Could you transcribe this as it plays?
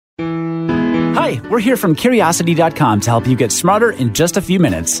Hi, we're here from Curiosity.com to help you get smarter in just a few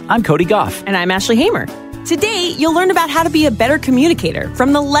minutes. I'm Cody Goff. And I'm Ashley Hamer. Today, you'll learn about how to be a better communicator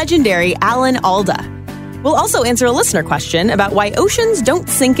from the legendary Alan Alda. We'll also answer a listener question about why oceans don't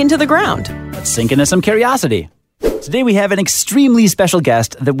sink into the ground. Let's sink into some curiosity. Today we have an extremely special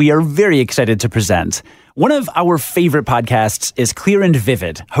guest that we are very excited to present. One of our favorite podcasts is Clear and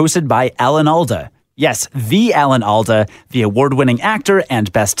Vivid, hosted by Alan Alda. Yes, the Alan Alda, the award-winning actor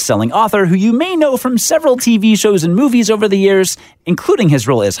and best-selling author who you may know from several TV shows and movies over the years, including his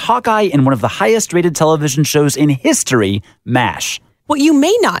role as Hawkeye in one of the highest-rated television shows in history, MASH. What you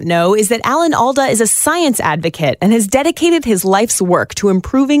may not know is that Alan Alda is a science advocate and has dedicated his life's work to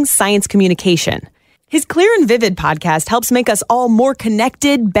improving science communication. His Clear and Vivid podcast helps make us all more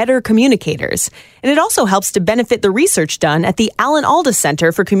connected, better communicators. And it also helps to benefit the research done at the Alan Alda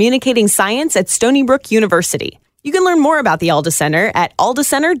Center for Communicating Science at Stony Brook University. You can learn more about the Alda Center at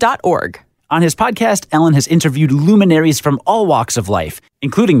aldacenter.org. On his podcast, Alan has interviewed luminaries from all walks of life,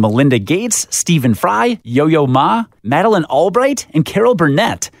 including Melinda Gates, Stephen Fry, Yo-Yo Ma, Madeleine Albright, and Carol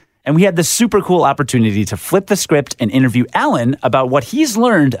Burnett. And we had the super cool opportunity to flip the script and interview Alan about what he's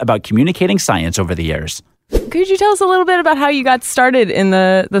learned about communicating science over the years. Could you tell us a little bit about how you got started in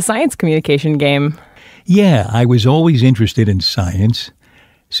the science communication game? Yeah, I was always interested in science.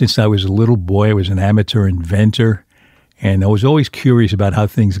 Since I was a little boy, I was an amateur inventor, and I was always curious about how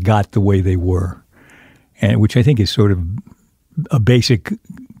things got the way they were, and which I think is sort of a basic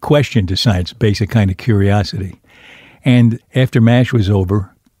question to science, basic kind of curiosity. And after MASH was over,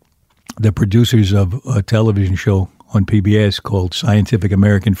 the producers of a television show on PBS called Scientific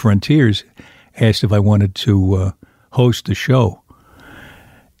American Frontiers asked if I wanted to host the show.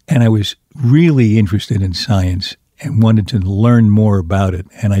 And I was really interested in science and wanted to learn more about it.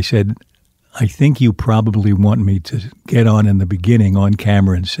 And I said, I think you probably want me to get on in the beginning on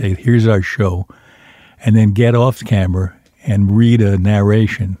camera and say, here's our show, and then get off camera and read a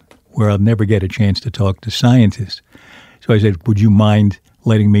narration where I'll never get a chance to talk to scientists. So I said, would you mind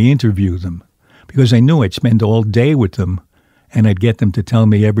letting me interview them? Because I knew I'd spend all day with them and I'd get them to tell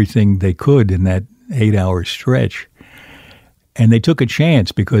me everything they could in that 8-hour stretch. And they took a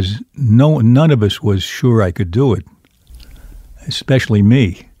chance because none of us was sure I could do it, especially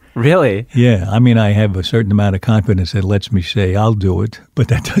me. Really? Yeah. I mean, I have a certain amount of confidence that lets me say I'll do it, but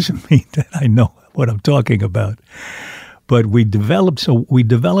that doesn't mean that I know what I'm talking about. But we developed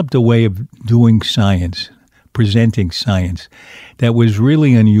a way of doing science, presenting science, that was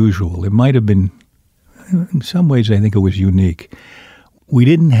really unusual. It might have been, in some ways, I think it was unique. We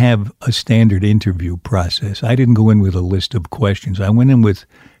didn't have a standard interview process. I didn't go in with a list of questions. I went in with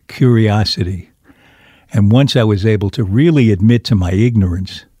curiosity. And once I was able to really admit to my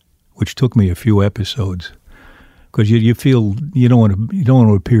ignorance, which took me a few episodes, because you feel you don't want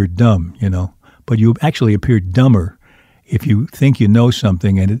to appear dumb, but you actually appear dumber if you think you know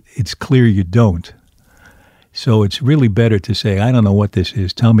something and it's clear you don't. So it's really better to say, I don't know what this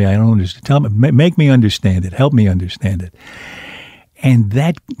is. Tell me, I don't understand. Tell me, make me understand it. Help me understand it. And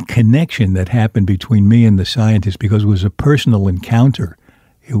that connection that happened between me and the scientist, because it was a personal encounter,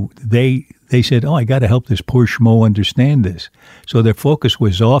 they said, I got to help this poor schmo understand this. So their focus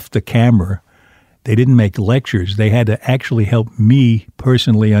was off the camera. They didn't make lectures. They had to actually help me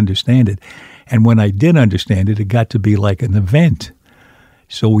personally understand it. And when I did understand it, it got to be like an event.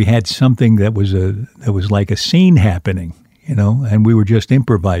 So we had something that was like a scene happening, and we were just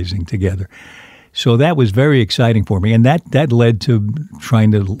improvising together. So that was very exciting for me. And that led to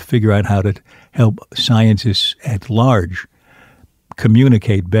trying to figure out how to help scientists at large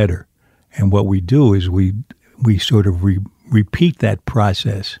communicate better. And what we do is we sort of repeat that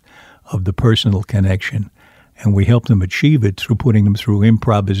process of the personal connection, and we help them achieve it through putting them through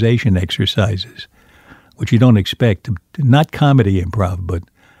improvisation exercises, which you don't expect, not comedy improv, but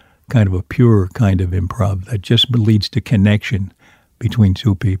kind of a pure kind of improv that just leads to connection between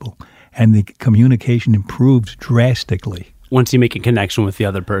two people. And the communication improves drastically. Once you make a connection with the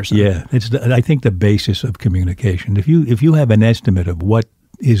other person. Yeah, I think the basis of communication. If you have an estimate of what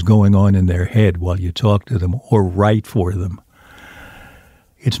is going on in their head while you talk to them or write for them,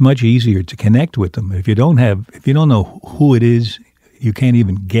 it's much easier to connect with them. If you don't know who it is, you can't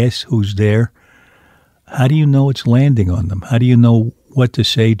even guess who's there. How do you know it's landing on them? How do you know what to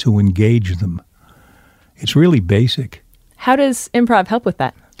say to engage them? It's really basic. How does improv help with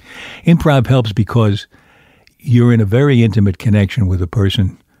that? Improv helps because you're in a very intimate connection with the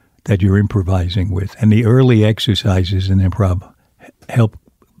person that you're improvising with. And the early exercises in improv help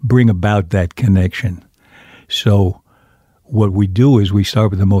bring about that connection. So what we do is we start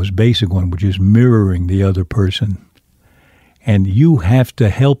with the most basic one, which is mirroring the other person. And you have to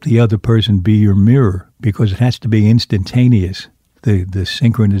help the other person be your mirror because it has to be instantaneous, the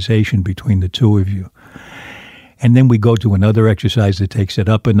synchronization between the two of you. And then we go to another exercise that takes it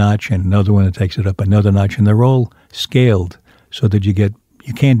up a notch and another one that takes it up another notch. And they're all scaled so that you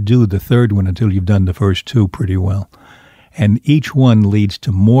can't do the third one until you've done the first two pretty well. And each one leads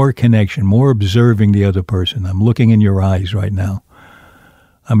to more connection, more observing the other person. I'm looking in your eyes right now.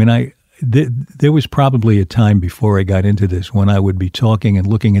 I mean, there was probably a time before I got into this when I would be talking and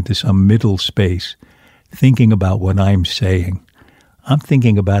looking into some middle space, thinking about what I'm saying. I'm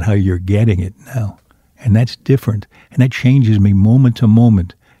thinking about how you're getting it now. And that's different. And that changes me moment to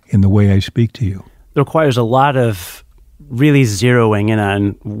moment in the way I speak to you. It requires a lot of really zeroing in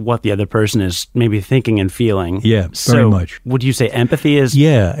on what the other person is maybe thinking and feeling. Yeah, very much. Would you say empathy is?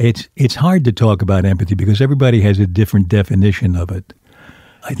 Yeah, it's hard to talk about empathy because everybody has a different definition of it.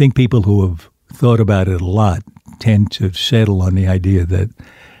 I think people who have thought about it a lot tend to settle on the idea that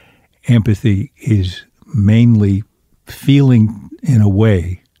empathy is mainly feeling in a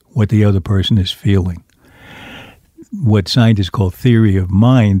way what the other person is feeling. What scientists call theory of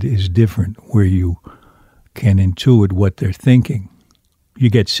mind is different, where you can intuit what they're thinking. You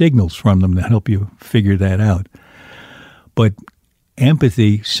get signals from them that help you figure that out. But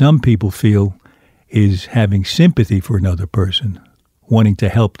empathy, some people feel, is having sympathy for another person, wanting to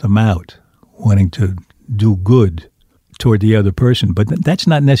help them out, wanting to do good toward the other person. But that's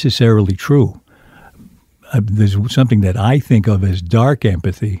not necessarily true. There's something that I think of as dark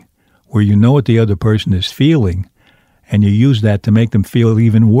empathy, where you know what the other person is feeling, and you use that to make them feel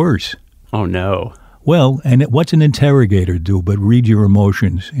even worse. Oh, no. Well, and what's an interrogator do but read your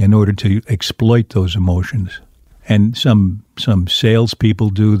emotions in order to exploit those emotions? And some salespeople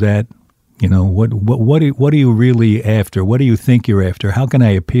do that. You know, what are you really after? What do you think you're after? How can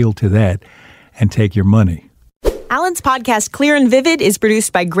I appeal to that and take your money? Alan's podcast, Clear and Vivid, is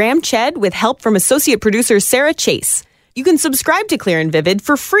produced by Graham Chedd with help from associate producer Sarah Chase. You can subscribe to Clear and Vivid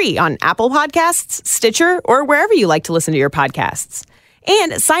for free on Apple Podcasts, Stitcher, or wherever you like to listen to your podcasts.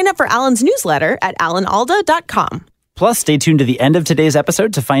 And sign up for Alan's newsletter at alanalda.com. Plus, stay tuned to the end of today's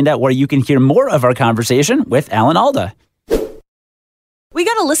episode to find out where you can hear more of our conversation with Alan Alda. We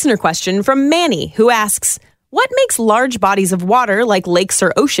got a listener question from Manny, who asks, what makes large bodies of water, like lakes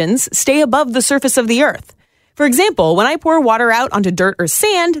or oceans, stay above the surface of the earth? For example, when I pour water out onto dirt or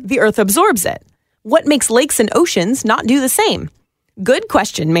sand, the earth absorbs it. What makes lakes and oceans not do the same? Good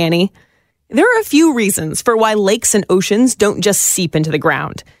question, Manny. There are a few reasons for why lakes and oceans don't just seep into the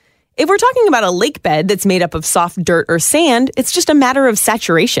ground. If we're talking about a lake bed that's made up of soft dirt or sand, it's just a matter of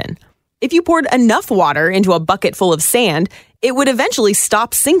saturation. If you poured enough water into a bucket full of sand, it would eventually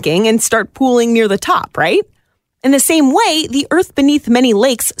stop sinking and start pooling near the top, right? In the same way, the earth beneath many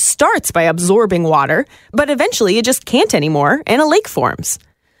lakes starts by absorbing water, but eventually it just can't anymore and a lake forms.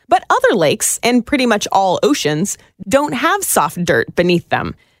 But other lakes, and pretty much all oceans, don't have soft dirt beneath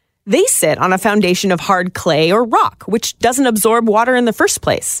them. They sit on a foundation of hard clay or rock, which doesn't absorb water in the first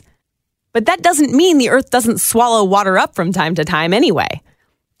place. But that doesn't mean the earth doesn't swallow water up from time to time anyway.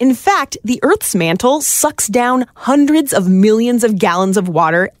 In fact, the Earth's mantle sucks down hundreds of millions of gallons of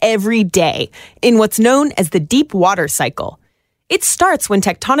water every day in what's known as the deep water cycle. It starts when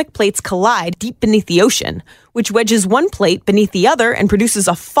tectonic plates collide deep beneath the ocean, which wedges one plate beneath the other and produces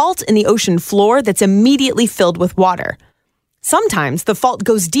a fault in the ocean floor that's immediately filled with water. Sometimes the fault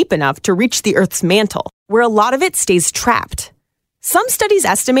goes deep enough to reach the Earth's mantle, where a lot of it stays trapped. Some studies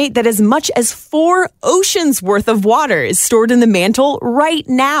estimate that as much as 4 oceans worth of water is stored in the mantle right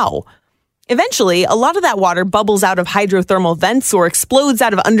now. Eventually, a lot of that water bubbles out of hydrothermal vents or explodes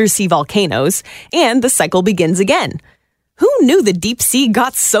out of undersea volcanoes, and the cycle begins again. Who knew the deep sea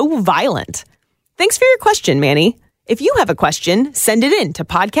got so violent? Thanks for your question, Manny. If you have a question, send it in to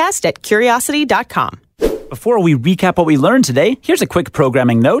podcast@curiosity.com. Before we recap what we learned today, here's a quick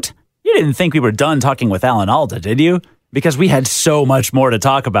programming note. You didn't think we were done talking with Alan Alda, did you? Because we had so much more to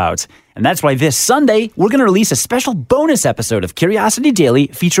talk about. And that's why this Sunday, we're going to release a special bonus episode of Curiosity Daily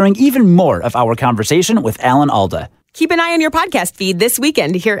featuring even more of our conversation with Alan Alda. Keep an eye on your podcast feed this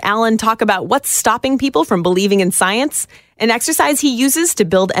weekend to hear Alan talk about what's stopping people from believing in science, an exercise he uses to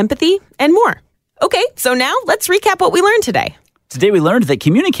build empathy, and more. Okay, so now let's recap what we learned today. Today we learned that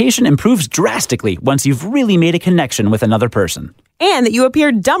communication improves drastically once you've really made a connection with another person. And that you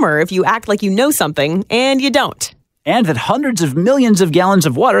appear dumber if you act like you know something and you don't. And that hundreds of millions of gallons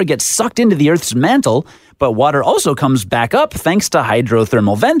of water get sucked into the Earth's mantle, but water also comes back up thanks to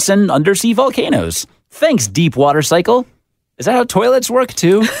hydrothermal vents and undersea volcanoes. Thanks, deep water cycle. Is that how toilets work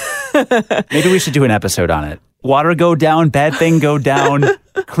too? Maybe we should do an episode on it. water go down, bad thing go down,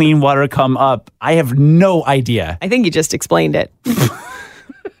 clean water come up? I have no idea. I think you just explained it.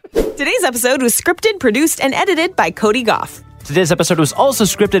 Today's episode was scripted, produced, and edited by Cody Goff. Today's episode was also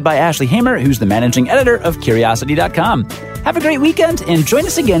scripted by Ashley Hamer, who's the managing editor of Curiosity.com. Have a great weekend and join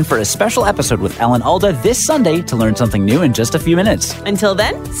us again for a special episode with Alan Alda this Sunday to learn something new in just a few minutes. Until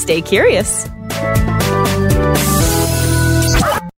then, stay curious.